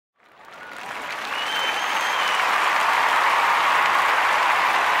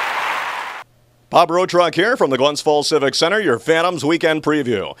Bob Rotruck here from the Glens Falls Civic Center, your Phantoms weekend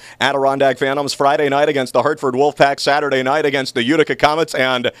preview. Adirondack Phantoms Friday night against the Hartford Wolfpack, Saturday night against the Utica Comets,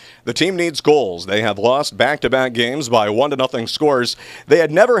 and the team needs goals. They have lost back-to-back games by 1-0 scores. They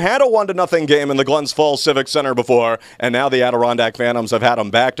had never had a 1-0 game in the Glens Falls Civic Center before, and now the Adirondack Phantoms have had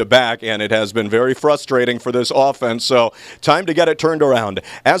them back-to-back, and it has been very frustrating for this offense, so time to get it turned around.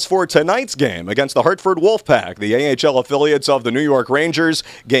 As for tonight's game against the Hartford Wolfpack, the AHL affiliates of the New York Rangers,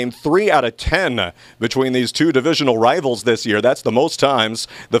 game 3 out of 10 between these two divisional rivals this year. That's the most times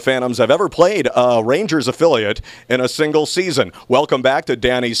the Phantoms have ever played a Rangers affiliate in a single season. Welcome back to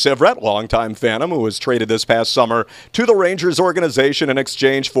Danny Sivret, longtime Phantom, who was traded this past summer to the Rangers organization in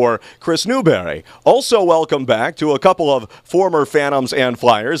exchange for Chris Newberry. Also welcome back to a couple of former Phantoms and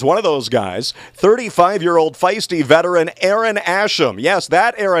Flyers. One of those guys, 35-year-old feisty veteran Aaron Asham. Yes,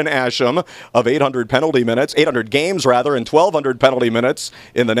 that Aaron Asham of 800 games and 1,200 penalty minutes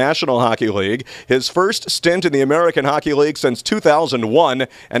in the National Hockey League. His first stint in the American Hockey League since 2001,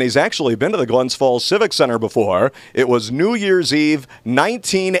 and he's actually been to the Glens Falls Civic Center before. It was New Year's Eve,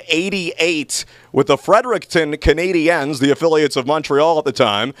 1988, with the Fredericton Canadiens, the affiliates of Montreal at the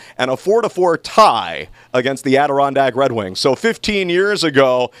time, and a 4-4 tie against the Adirondack Red Wings. So 15 years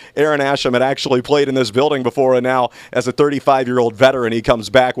ago, Aaron Asham had actually played in this building before, and now as a 35-year-old veteran, he comes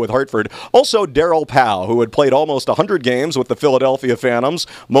back with Hartford. Also, Darryl Powell, who had played almost 100 games with the Philadelphia Phantoms,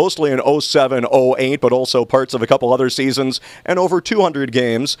 mostly in 07-08, but also parts of a couple other seasons, and over 200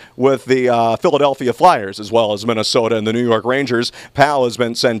 games with the Philadelphia Flyers, as well as Minnesota and the New York Rangers. Powell has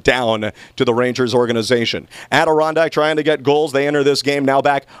been sent down to the Rangers organization. Adirondack trying to get goals. They enter this game now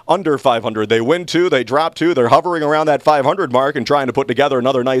back under 500. They win 2, they drop 2. They're hovering around that 500 mark and trying to put together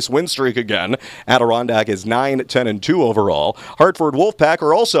another nice win streak again. Adirondack is 9-10-2 overall. Hartford Wolfpack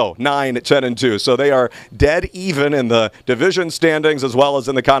are also 9-10-2, so they are dead even in the division standings as well as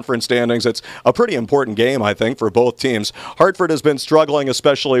in the conference standings. It's a pretty important game, I think, for both teams. Hartford has been struggling,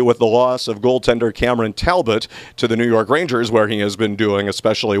 especially with the loss of goaltender Cameron Talbot to the New York Rangers, where he has been doing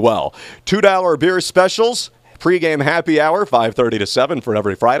especially well. $2 beer specials. Pre-game happy hour, 5:30 to 7 for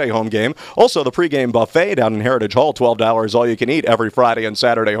every Friday home game. Also, the pre-game buffet down in Heritage Hall, $12 all you can eat every Friday and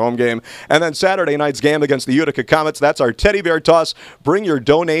Saturday home game. And then Saturday night's game against the Utica Comets. That's our teddy bear toss. Bring your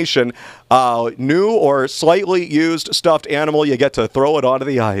donation. New or slightly used stuffed animal, you get to throw it onto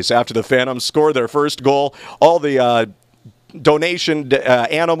the ice after the Phantoms score their first goal. All the donation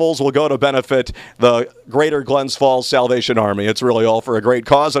animals will go to benefit the Greater Glens Falls Salvation Army. It's really all for a great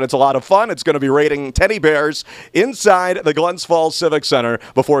cause, and it's a lot of fun. It's going to be raiding teddy bears inside the Glens Falls Civic Center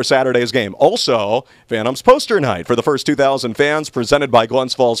before Saturday's game. Also, Phantoms poster night for the first 2,000 fans, presented by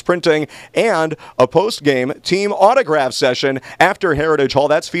Glens Falls Printing, and a post-game team autograph session after Heritage Hall.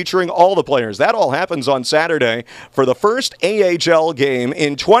 That's featuring all the players. That all happens on Saturday for the first AHL game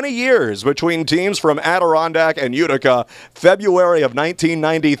in 20 years between teams from Adirondack and Utica. February of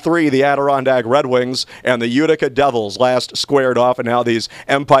 1993, the Adirondack Red Wings and the Utica Devils last squared off, and now these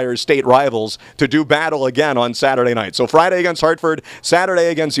Empire State rivals to do battle again on Saturday night. So Friday against Hartford, Saturday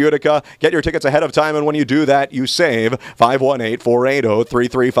against Utica. Get your tickets ahead of time, and when you do that, you save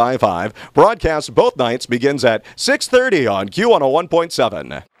 518-480-3355. Broadcast both nights begins at 6:30 on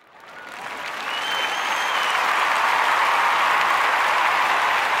Q101.7.